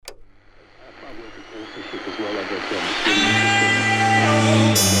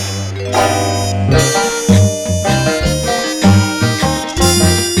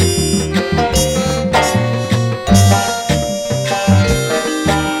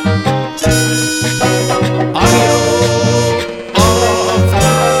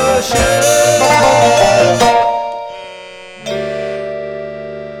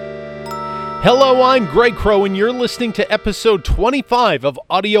I'm Greg Crow, and you're listening to episode 25 of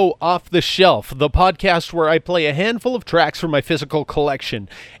Audio Off the Shelf, the podcast where I play a handful of tracks from my physical collection.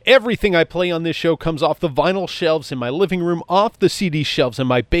 Everything I play on this show comes off the vinyl shelves in my living room, off the CD shelves in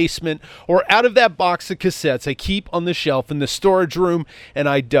my basement, or out of that box of cassettes I keep on the shelf in the storage room, and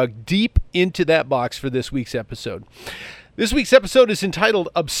I dug deep into that box for this week's episode. This week's episode is entitled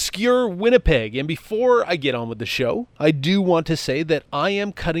Obscure Winnipeg, and before I get on with the show, I do want to say that I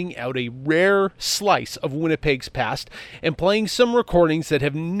am cutting out a rare slice of Winnipeg's past and playing some recordings that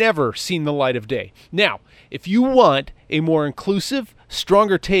have never seen the light of day. Now, if you want a more inclusive,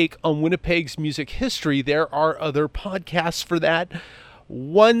 stronger take on Winnipeg's music history, there are other podcasts for that.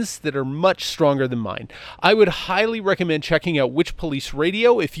 Ones that are much stronger than mine. I would highly recommend checking out Witch Police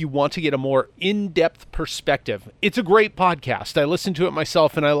Radio if you want to get a more in-depth perspective. It's a great podcast. I listen to it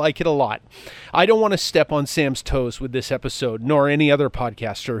myself and I like it a lot. I don't want to step on Sam's toes with this episode, nor any other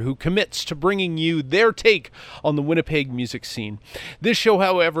podcaster who commits to bringing you their take on the Winnipeg music scene. This show,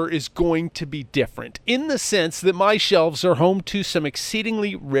 however, is going to be different in the sense that my shelves are home to some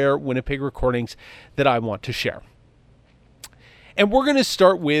exceedingly rare Winnipeg recordings that I want to share. And we're going to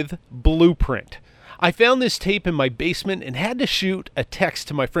start with Blueprint. I found this tape in my basement and had to shoot a text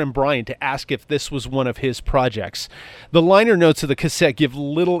to my friend Brian to ask if this was one of his projects. The liner notes of the cassette give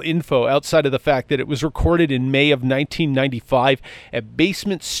little info outside of the fact that it was recorded in May of 1995 at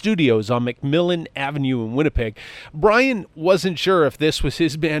Basement Studios on McMillan Avenue in Winnipeg. Brian wasn't sure if this was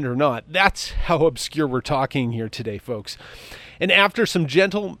his band or not. That's how obscure we're talking here today, folks. And after some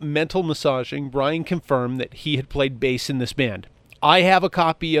gentle mental massaging, Brian confirmed that he had played bass in this band. I have a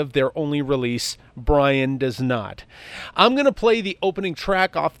copy of their only release. Brian does not. I'm going to play the opening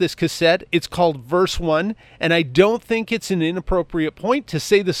track off this cassette. It's called Verse 1, and I don't think it's an inappropriate point to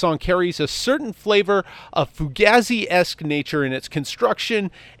say the song carries a certain flavor of Fugazi-esque nature in its construction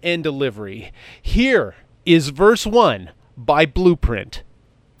and delivery. Here is Verse 1 by Blueprint.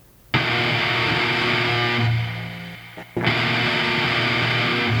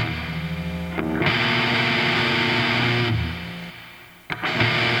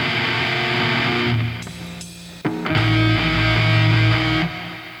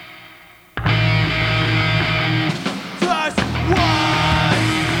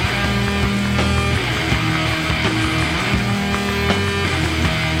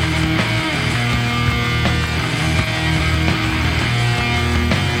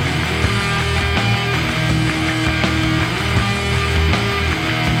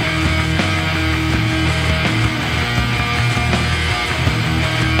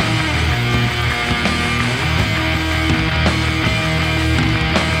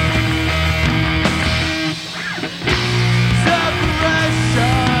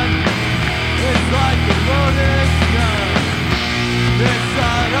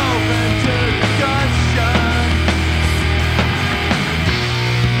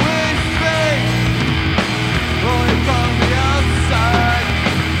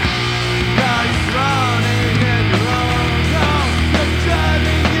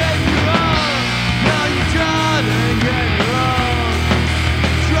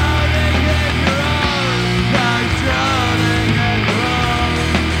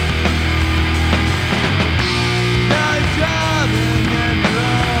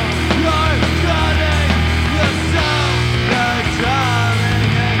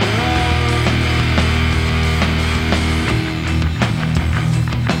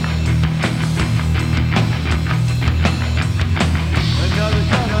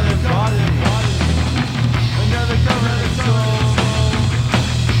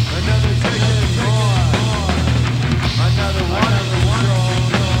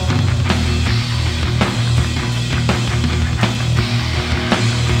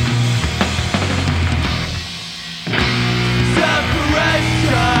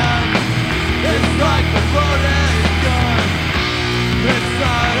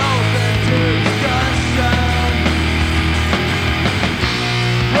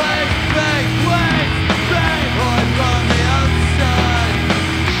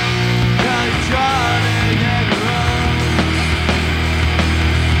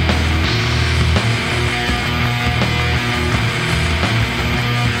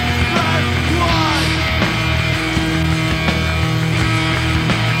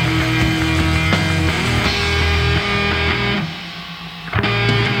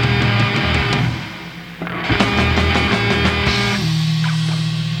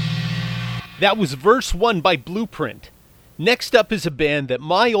 That was Verse 1 by Blueprint. Next up is a band that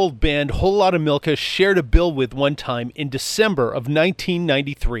my old band Whole Lotta Milka shared a bill with one time in December of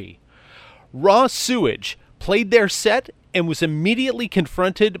 1993. Raw Sewage played their set and was immediately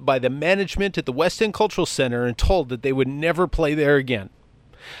confronted by the management at the West End Cultural Center and told that they would never play there again.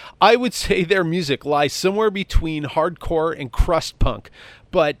 I would say their music lies somewhere between hardcore and crust punk,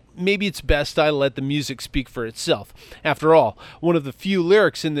 but maybe it's best I let the music speak for itself. After all, one of the few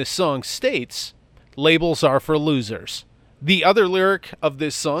lyrics in this song states, "Labels are for losers." The other lyric of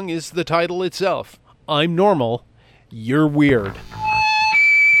this song is the title itself, "I'm normal, you're weird."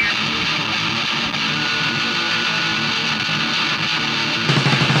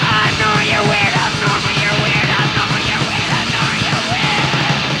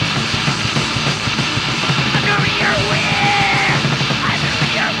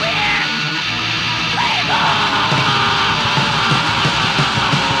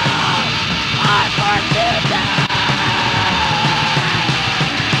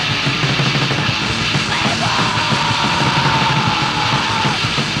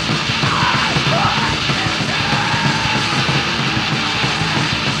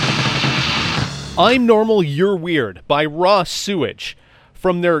 I'm Normal, You're Weird by Raw Sewage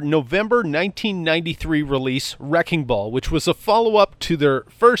from their November 1993 release Wrecking Ball, which was a follow-up to their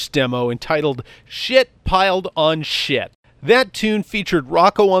first demo entitled Shit Piled on Shit. That tune featured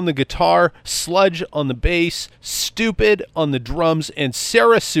Rocco on the guitar, Sludge on the bass, Stupid on the drums, and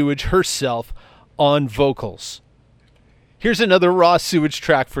Sarah Sewage herself on vocals. Here's another Raw Sewage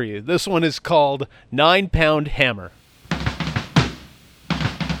track for you. This one is called 9 Pound Hammer.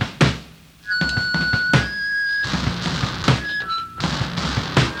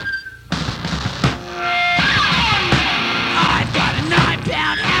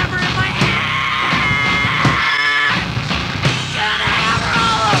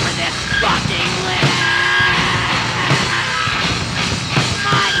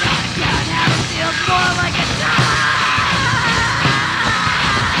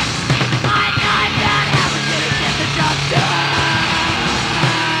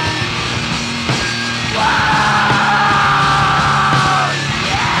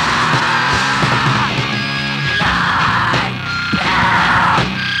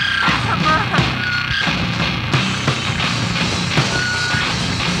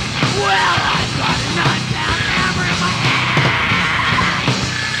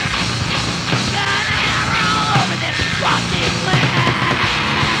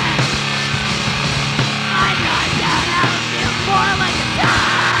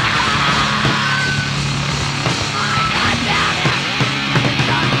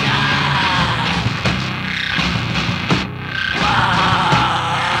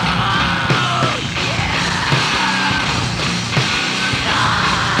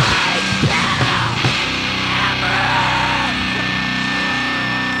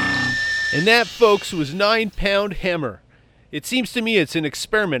 And that, folks, was 9 Pound Hammer. It seems to me it's an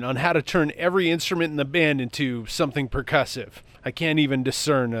experiment on how to turn every instrument in the band into something percussive. I can't even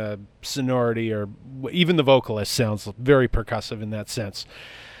discern a sonority, or even the vocalist sounds very percussive in that sense.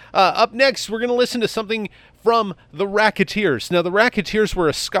 Up next, we're going to listen to something from the Racketeers. Now, the Racketeers were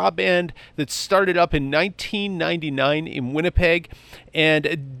a ska band that started up in 1999 in Winnipeg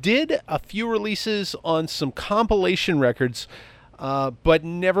and did a few releases on some compilation records, but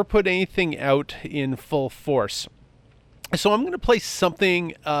never put anything out in full force. So I'm going to play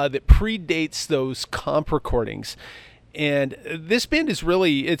something that predates those comp recordings. And this band is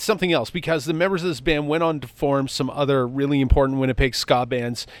really, it's something else, because the members of this band went on to form some other really important Winnipeg ska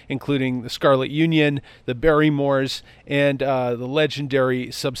bands, including the Scarlet Union, the Barrymores, and the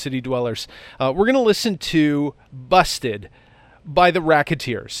legendary Sub-City Dwellers. We're going to listen to Busted by the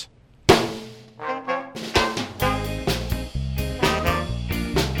Racketeers.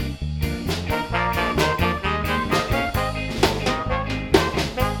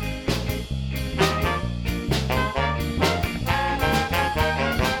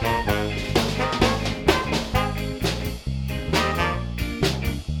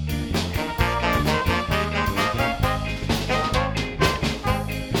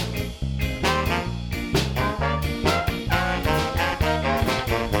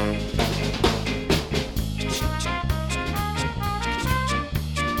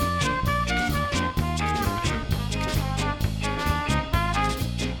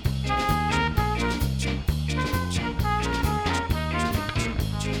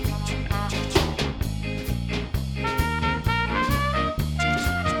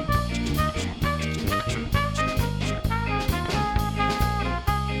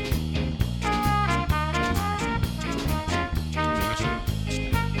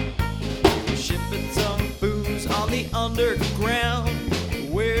 Underground,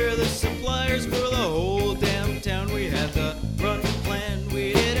 where the suppliers for the whole damn town. We had the run plan,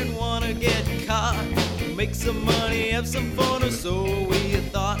 we didn't want to get caught. Make some money, have some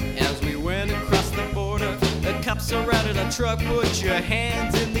truck, put your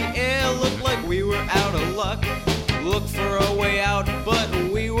hands in the air, looked like we were out of luck. Looked for a way out, but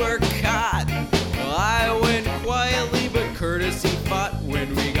we were caught. I went quietly, but courtesy fought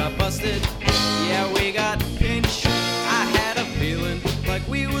when we got busted. Yeah, we got pinched. I had a feeling like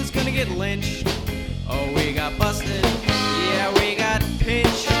we was gonna get lynched. Oh, we got busted. Yeah, we got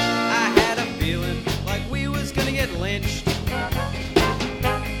pinched. I had a feeling like we was gonna get lynched.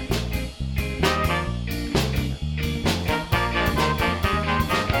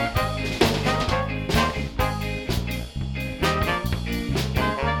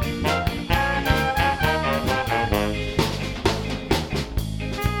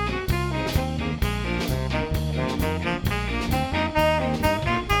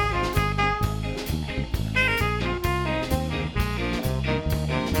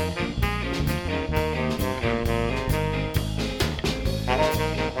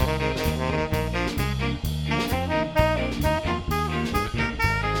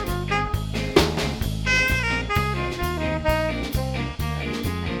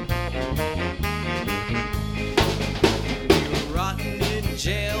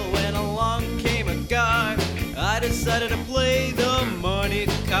 Jail when along came a guard. I decided to play the money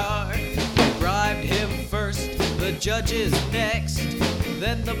card. Bribed him first, the judges next,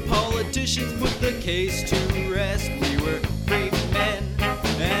 then the politicians put the case to rest. We were great men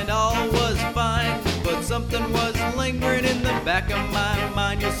and all was fine, but something was lingering in the back of my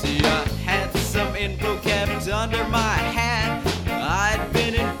mind. You see, I had some info kept under my hat. I'd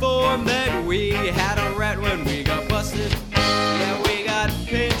been informed that we had a rat when we got busted. Yeah, we got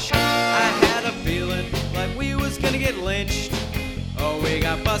pinched. I had a feeling like we was gonna get lynched. Oh, we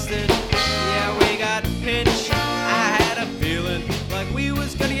got busted. Yeah, we got pinched. I had a feeling like we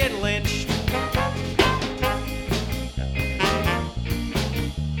was gonna get lynched.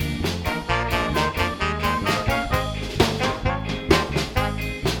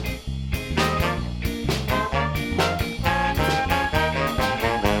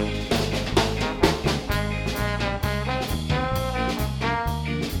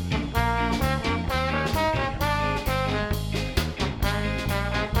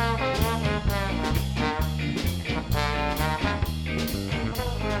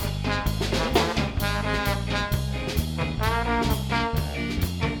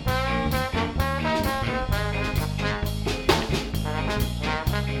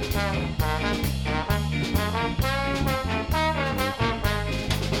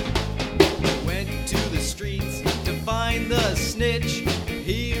 The snitch,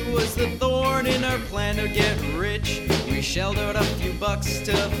 he was the thorn in our plan to get rich. We shelled out a few bucks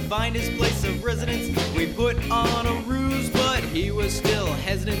to find his place of residence. We put on a ruse, but he was still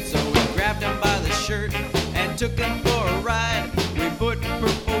hesitant, so we grabbed him by the shirt and took him for a ride. We put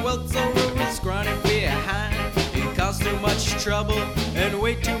purple welts over his scrawny behind. It caused too much trouble and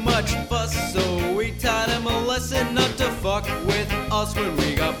way too much fuss, so we taught him a lesson not to fuck with us when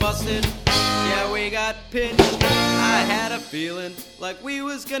we got busted. Yeah, we got pinched. I had a feeling like we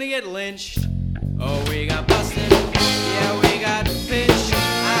was gonna get lynched. Oh, we got busted. Yeah, we got pinched.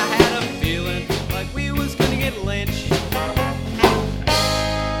 I had a feeling like we was gonna get lynched.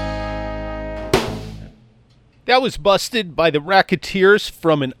 That was Busted by the Racketeers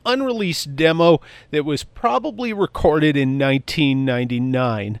from an unreleased demo that was probably recorded in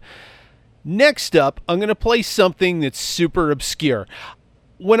 1999. Next up, I'm going to play something that's super obscure.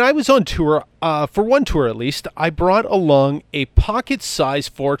 When I was on tour, for one tour at least, I brought along a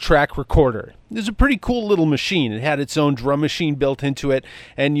pocket-sized 4-track recorder. It was a pretty cool little machine. It had its own drum machine built into it,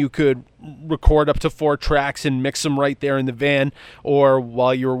 and you could record up to 4 tracks and mix them right there in the van, or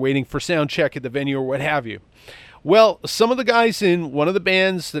while you were waiting for sound check at the venue or what have you. Well, some of the guys in one of the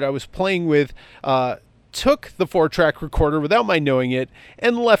bands that I was playing with took the 4-track recorder without my knowing it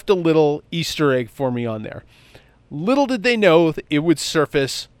and left a little Easter egg for me on there. Little did they know it would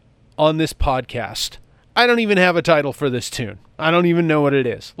surface on this podcast. I don't even have a title for this tune. I don't even know what it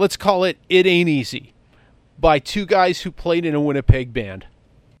is. Let's call it It Ain't Easy by two guys who played in a Winnipeg band.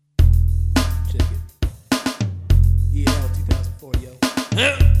 Check it. EL 2004, yo. Bring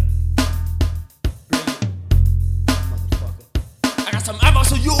it. Motherfucker. I got some ammo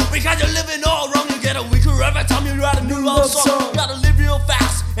for you because you're living all wrong. You get a weaker every time you write a new love song. Gotta live real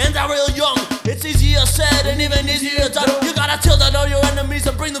fast and die real young. It's easier said and even easier done. You gotta tilt out all your enemies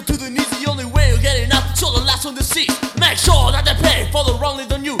and bring them to the knees. The only way you're getting up, so the last on the seat. Make sure that they pay for the wrong they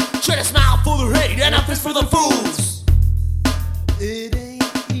done you. Trade a smile for the hate and a fist for the fools. It ain't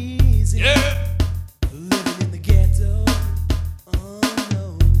easy. Yeah. Living in the ghetto. Oh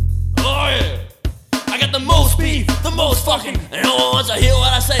no. Oh yeah. I got the most beef, the most fucking, and no one wants to hear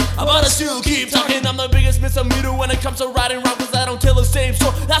what I say. But I still keep talking. I'm the biggest misdemeanor when it comes to writing rhyme, cause I don't tell the same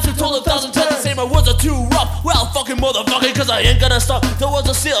story. I've been told 1,000 times to say my words are too rough. Well, fucking motherfucker, cause I ain't gonna stop. The words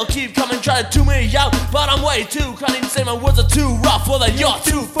will still keep coming, try to tune me out, but I'm way too cunning to say my words are too rough. Well, then you're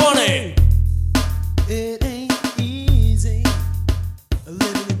too funny. It ain't easy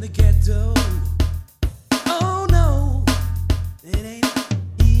living in the ghetto. Oh no, it ain't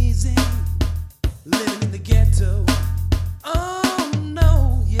easy living in the ghetto. Oh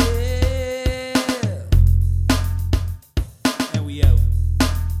no, yeah. And we out.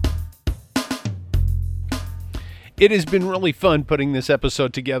 It has been really fun putting this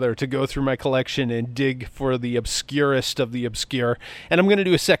episode together to go through my collection and dig for the obscurest of the obscure. And I'm going to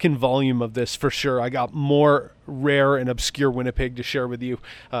do a second volume of this for sure. I got more rare and obscure Winnipeg to share with you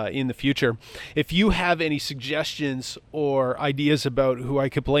in the future. If you have any suggestions or ideas about who I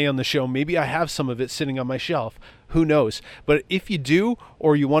could play on the show, maybe I have some of it sitting on my shelf. Who knows? But if you do,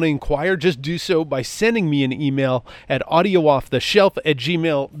 or you want to inquire, just do so by sending me an email at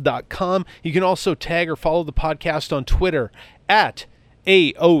audioofftheshelf@gmail.com. You can also tag or follow the podcast on Twitter at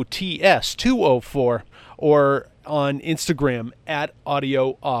AOTS204 or on Instagram at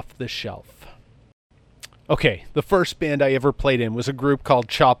AudioOffTheShelf. Okay, the first band I ever played in was a group called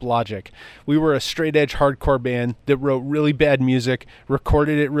Chop Logic. We were a straight-edge hardcore band that wrote really bad music,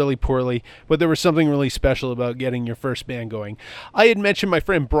 recorded it really poorly, but there was something really special about getting your first band going. I had mentioned my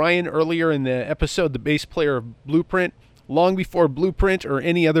friend Brian earlier in the episode, the bass player of Blueprint. Long before Blueprint or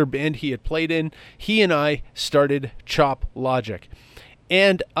any other band he had played in, he and I started Chop Logic.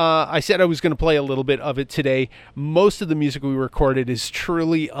 And I said I was going to play a little bit of it today. Most of the music we recorded is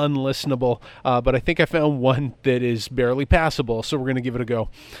truly unlistenable, but I think I found one that is barely passable, so we're going to give it a go.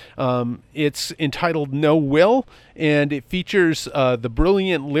 It's entitled No Will, and it features the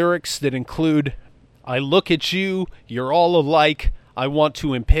brilliant lyrics that include, I look at you, you're all alike, I want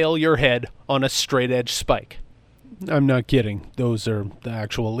to impale your head on a straight-edge spike. I'm not kidding. Those are the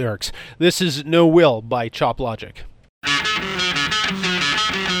actual lyrics. This is No Will by Chop Logic.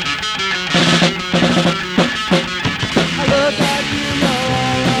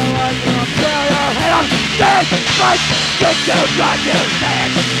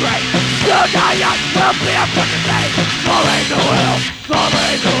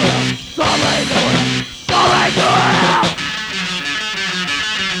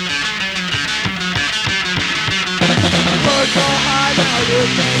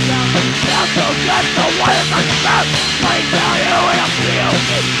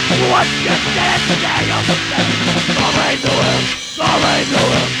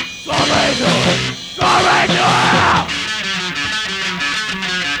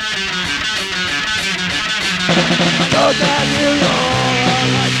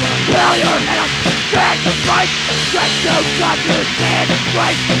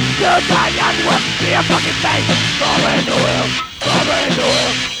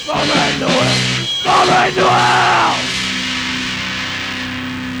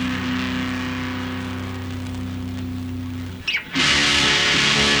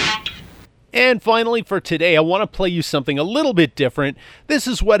 And finally for today, I want to play you something a little bit different. This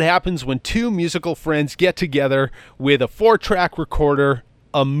is what happens when two musical friends get together with a 4-track recorder,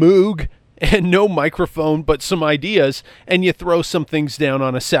 a Moog, and no microphone, but some ideas, and you throw some things down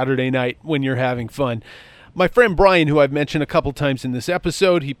on a Saturday night when you're having fun. My friend Brian, who I've mentioned a couple times in this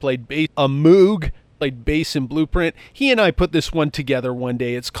episode, he played bass, a Moog, played bass in Blueprint. He and I put this one together one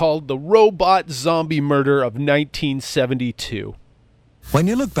day. It's called The Robot Zombie Murder of 1972. When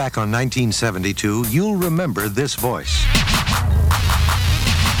you look back on 1972, you'll remember this voice.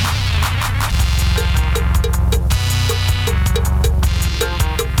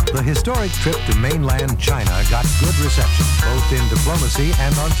 The historic trip to mainland China got good reception, both in diplomacy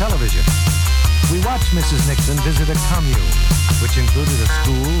and on television. We watched Mrs. Nixon visit a commune, which included a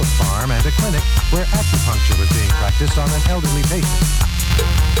school, a farm, and a clinic where acupuncture was being practiced on an elderly patient.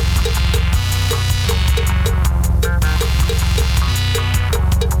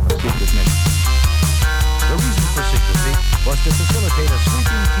 The reason for secrecy was to facilitate a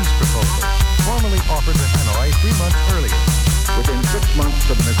sweeping peace proposal, formally offered to Hanoi 3 months earlier. Within 6 months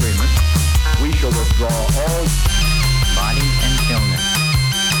of an agreement, we shall withdraw all body and illness,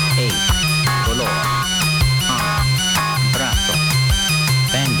 ache, dolor, arm, brazo,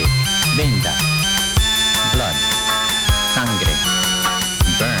 bandage, venda, blood, sangre,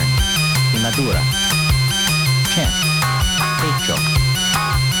 burn, quemadura, chest, pecho,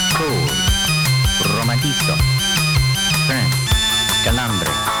 cold, romadizo, cramp,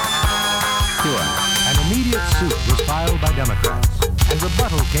 calambre, cure. An immediate suit was filed by Democrats, and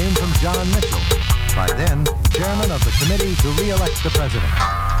rebuttal came from John Mitchell, by then chairman of the committee to re-elect the president.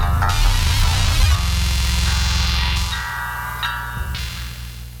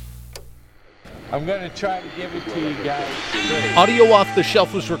 I'm going to try to give it to you guys. Audio Off the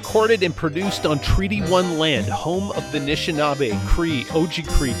Shelf was recorded and produced on Treaty 1 land, home of the Anishinaabe, Cree,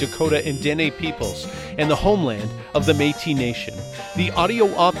 Oji-Cree, Dakota, and Dene peoples, and the homeland of the Métis Nation. The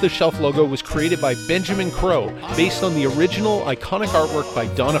Audio Off the Shelf logo was created by Benjamin Crow, based on the original iconic artwork by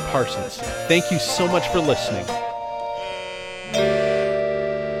Donna Parsons. Thank you so much for listening.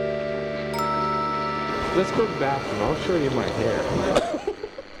 Let's go to the bathroom. I'll show you my hair.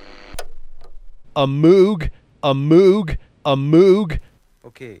 A moog, a moog, a moog.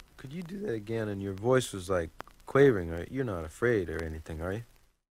 Okay, could you do that again? And your voice was like quavering, right? You're not afraid or anything, are you?